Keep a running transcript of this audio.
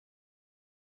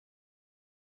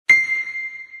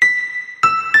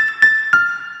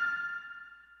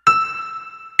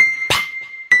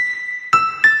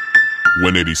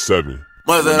187.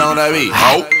 What's that on that beat?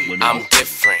 Ho? I'm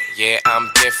different, yeah, I'm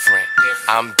different.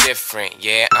 I'm different,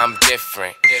 yeah, I'm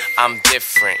different. I'm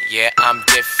different, yeah, I'm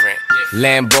different.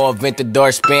 Lambo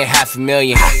Aventador spent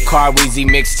 $500,000. Car Weezy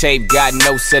mixtape got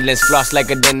no ceilings. Floss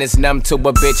like a dentist, numb to a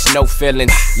bitch, no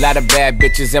feelings. Lot of bad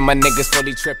bitches and my niggas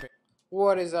fully tripping.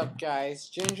 What is up, guys?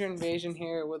 Ginger Invasion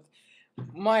here with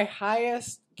my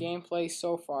highest gameplay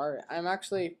so far. I'm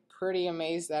actually pretty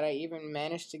amazed that I even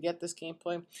managed to get this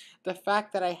gameplay. The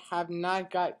fact that I have not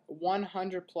got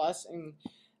 100 plus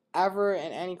ever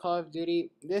in any Call of Duty.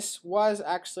 This was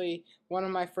actually one of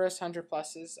my first 100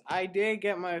 pluses. I did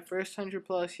get my first 100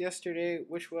 plus yesterday,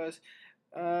 which was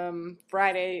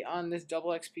Friday on this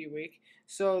double XP week.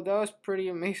 So that was pretty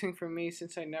amazing for me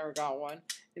since I never got one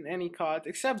in any COD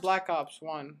except Black Ops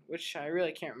 1, which I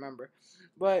really can't remember.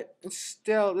 But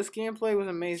still, this gameplay was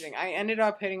amazing. I ended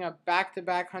up hitting a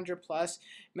back-to-back 100 plus,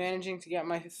 managing to get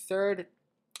my third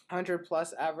 100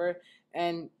 plus ever,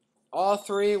 and all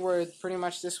three were pretty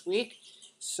much this week.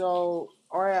 So,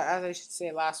 or as I should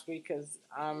say last week, because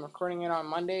I'm recording it on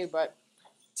Monday. But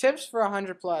tips for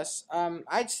 100 plus,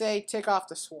 I'd say take off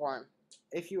the swarm.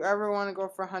 If you ever want to go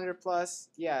for 100 plus,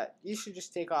 yeah, you should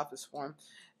just take off the swarm.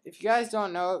 If you guys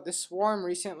don't know, the swarm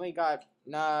recently got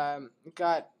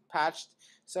patched,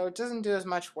 so it doesn't do as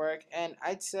much work. And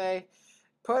I'd say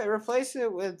replace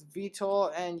it with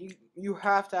VTOL, and you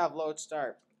have to have load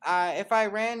start. If I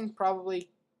ran probably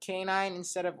K9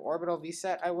 instead of orbital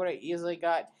VSET, I would have easily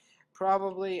got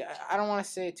probably, I don't want to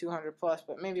say 200 plus,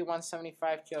 but maybe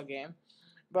 175 kill game.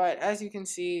 But as you can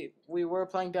see, we were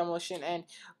playing Demolition, and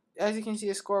as you can see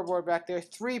the scoreboard back there,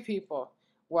 3 people.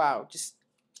 Wow, just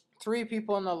 3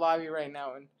 people in the lobby right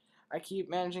now, and I keep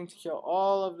managing to kill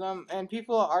all of them, and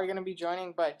people are going to be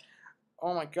joining, but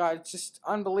oh my god, it's just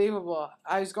unbelievable.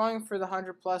 I was going for the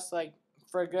 100 plus like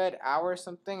for a good hour or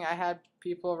something. I had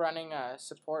people running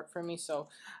support for me, so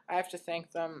I have to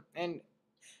thank them, and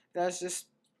that's just,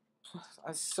 I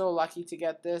was so lucky to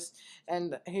get this.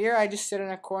 And here I just sit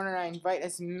in a corner and I invite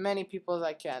as many people as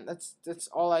I can. That's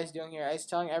all I was doing here. I was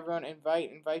telling everyone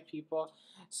invite people.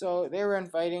 So they were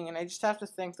inviting, and I just have to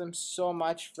thank them so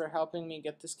much for helping me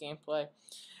get this gameplay.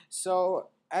 So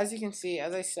as you can see,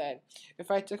 as I said, if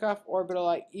I took off orbital,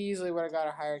 I easily would have got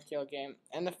a higher kill game.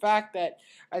 And the fact that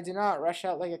I do not rush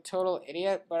out like a total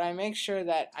idiot, but I make sure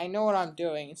that I know what I'm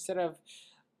doing instead of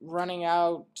running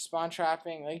out, spawn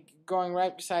trapping, like going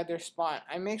right beside their spawn.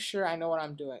 I make sure I know what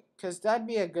I'm doing, because that'd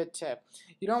be a good tip.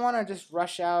 You don't want to just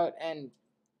rush out and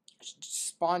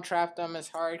spawn trap them as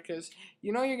hard, because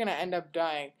you know you're going to end up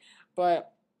dying.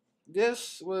 But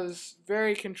this was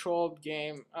very controlled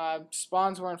game.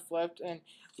 Spawns weren't flipped, and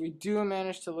we do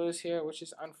manage to lose here, which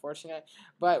is unfortunate.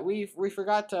 But we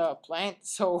forgot to plant,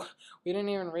 so we didn't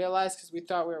even realize because we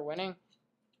thought we were winning.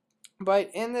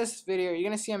 But in this video, you're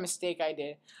going to see a mistake I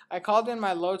did. I called in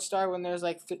my load star when there's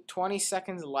like 20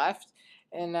 seconds left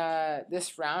in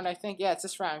this round, I think. Yeah, it's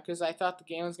this round, because I thought the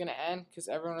game was going to end, because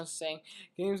everyone was saying,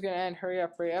 game's going to end, hurry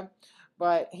up, hurry up.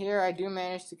 But here I do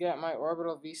manage to get my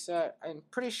orbital visa. I'm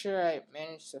pretty sure I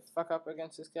managed to fuck up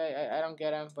against this guy. I don't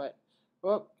get him, but,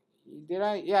 oh, did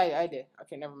I? Yeah, I did.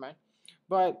 Okay, never mind.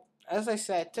 But as I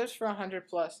said, tips for 100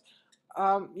 plus.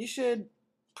 You should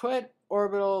put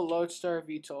orbital lodestar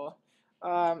VTOL.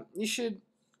 You should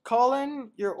call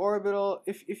in your orbital.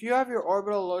 If you have your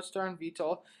orbital lodestar and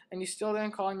VTOL and you still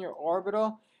didn't call in your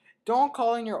orbital, don't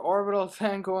call in your orbital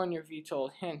then go in your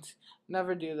VTOL. Hint: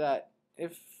 never do that.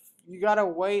 If you gotta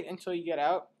wait until you get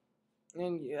out.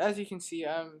 And as you can see,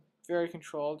 I'm very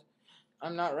controlled.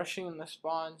 I'm not rushing in the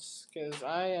spawns because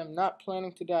I am not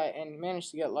planning to die, and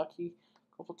managed to get lucky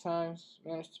a couple times.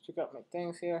 Managed to pick up my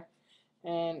things here,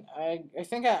 and I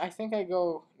think I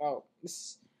go, no,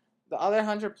 this, the other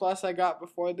 100 plus I got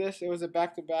before this, it was a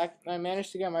back-to-back. I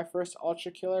managed to get my first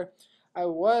ultra killer. I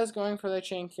was going for the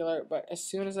chain killer, but as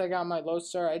soon as I got my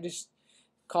lodestar, I just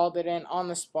called it in on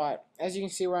the spot. As you can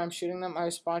see where I'm shooting them, I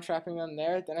was spawn trapping them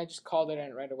there, then I just called it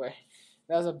in right away.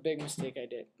 That was a big mistake I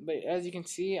did. But as you can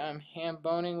see, I'm ham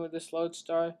boning with this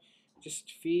lodestar,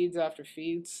 just feeds after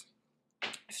feeds.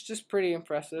 It's just pretty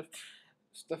impressive.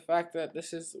 It's the fact that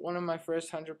this is one of my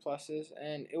first 100 pluses,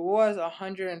 and it was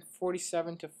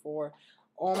 147 to 4,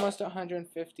 almost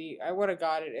 150. I would have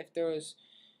got it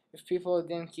if people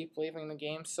didn't keep leaving the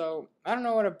game. So I don't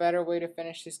know what a better way to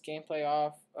finish this gameplay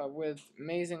off with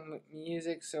amazing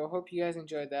music. So I hope you guys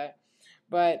enjoyed that.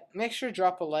 But make sure to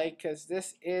drop a like, because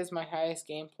this is my highest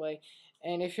gameplay.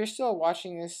 And if you're still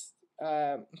watching this,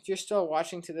 if you're still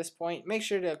watching to this point, make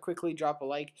sure to quickly drop a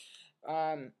like.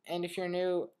 And if you're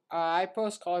new, I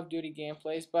post Call of Duty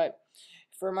gameplays, but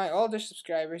for my older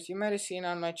subscribers, you might have seen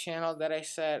on my channel that I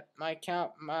said my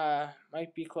account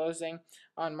might be closing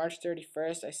on March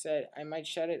 31st. I said I might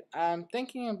shut it. I'm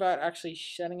thinking about actually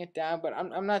shutting it down, but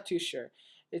I'm not too sure.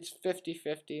 It's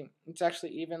 50-50. It's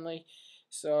actually evenly.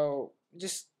 So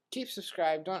just keep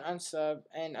subscribed, don't unsub.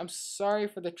 And I'm sorry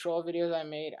for the troll videos I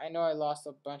made. I know I lost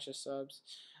a bunch of subs,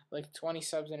 like 20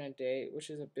 subs in a day,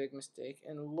 which is a big mistake.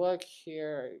 And look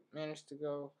here, I managed to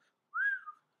go.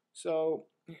 So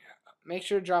make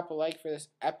sure to drop a like for this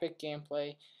epic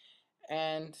gameplay.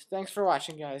 And thanks for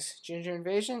watching, guys. Ginger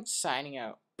Invasion signing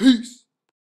out. Peace!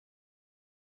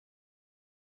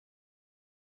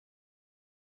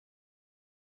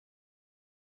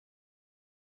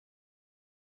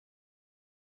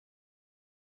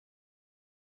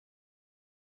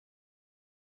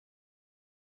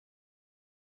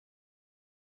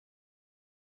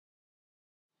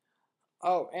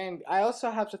 Oh, and I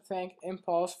also have to thank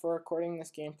Impulse for recording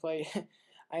this gameplay.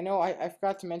 I know I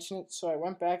forgot to mention it, so I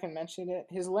went back and mentioned it.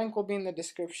 His link will be in the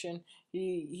description.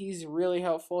 He's really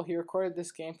helpful. He recorded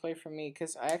this gameplay for me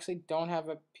because I actually don't have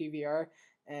a PVR,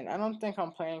 and I don't think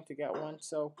I'm planning to get one.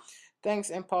 So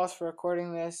thanks, Impulse, for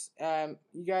recording this.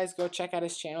 You guys go check out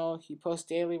his channel. He posts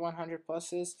daily 100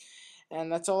 pluses,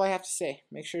 and that's all I have to say.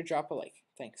 Make sure to drop a like.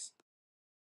 Thanks.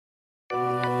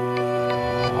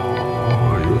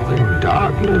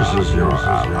 Darkness is your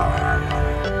ally.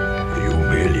 You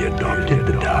merely adopted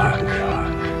the dark.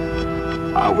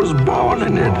 I was born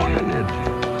in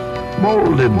it,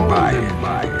 molded by it.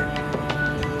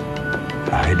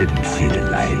 I didn't see the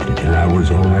light until I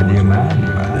was already a man.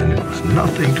 Then it was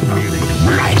nothing to me but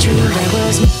bright.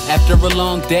 After a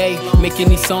long day, making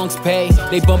these songs pay.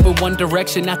 They bump in one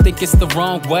direction, I think it's the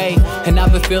wrong way. And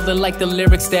I've been feeling like the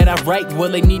lyrics that I write,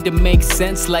 well, they need to make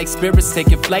sense, like spirits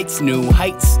taking flights, new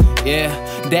heights. Yeah,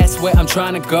 that's where I'm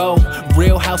trying to go.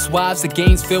 Real Housewives, the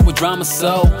game's filled with drama,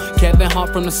 so Kevin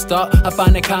Hart from the start, I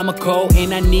find it comical.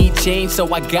 And I need change,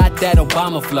 so I got that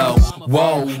Obama flow.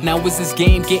 Whoa, now is this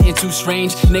game getting too strange?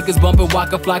 Niggas bumping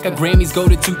Waka Flocka, Grammys go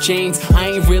to 2 Chainz. I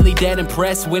ain't really that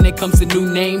impressed when it comes to new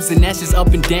names, and that's just up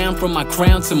and down from my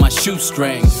crown to my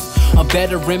shoestrings. A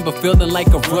veteran but feeling like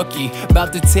a rookie,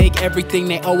 about to take everything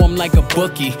they owe, I'm like a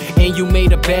bookie. And you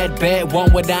made a bad bet,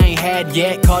 want what I ain't had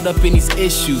yet. Caught up in these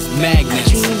issues, magnets.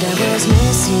 I dreamed I was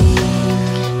missing,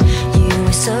 you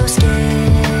were so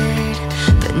scared,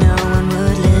 but no one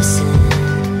would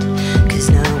listen, cause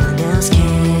no one else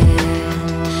cared.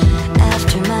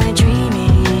 After my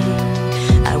dreaming,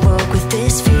 I woke with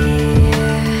this fear.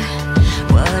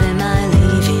 What am I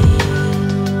leaving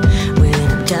when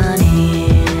I'm done here?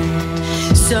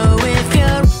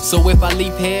 So if I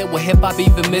leave here, will hip-hop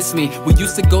even miss me? We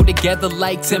used to go together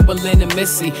like Timberland and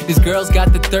Missy. These girls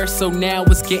got the thirst, so now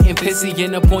it's getting pissy.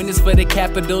 And the point is for the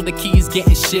capital, the key is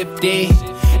getting shifty.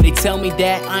 They tell me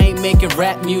that I ain't making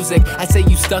rap music. I say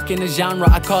you stuck in a genre,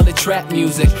 I call it trap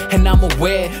music. And I'm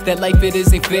aware that life it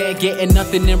isn't fair, getting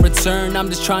nothing in return, I'm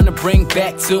just trying to bring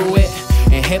back to it.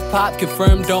 And hip-hop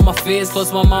confirmed all my fears.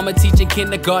 Plus my mama teaching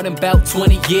kindergarten about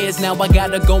 20 years. Now I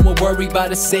gotta go and worry about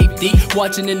the safety.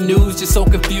 Watching the news just so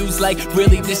confused, like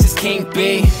really this just can't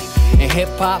be. And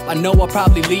hip-hop, I know I'll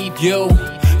probably leave you,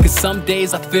 cause some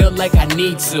days I feel like I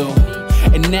need to.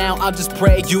 And now I'll just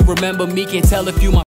pray you remember me, can't tell if you my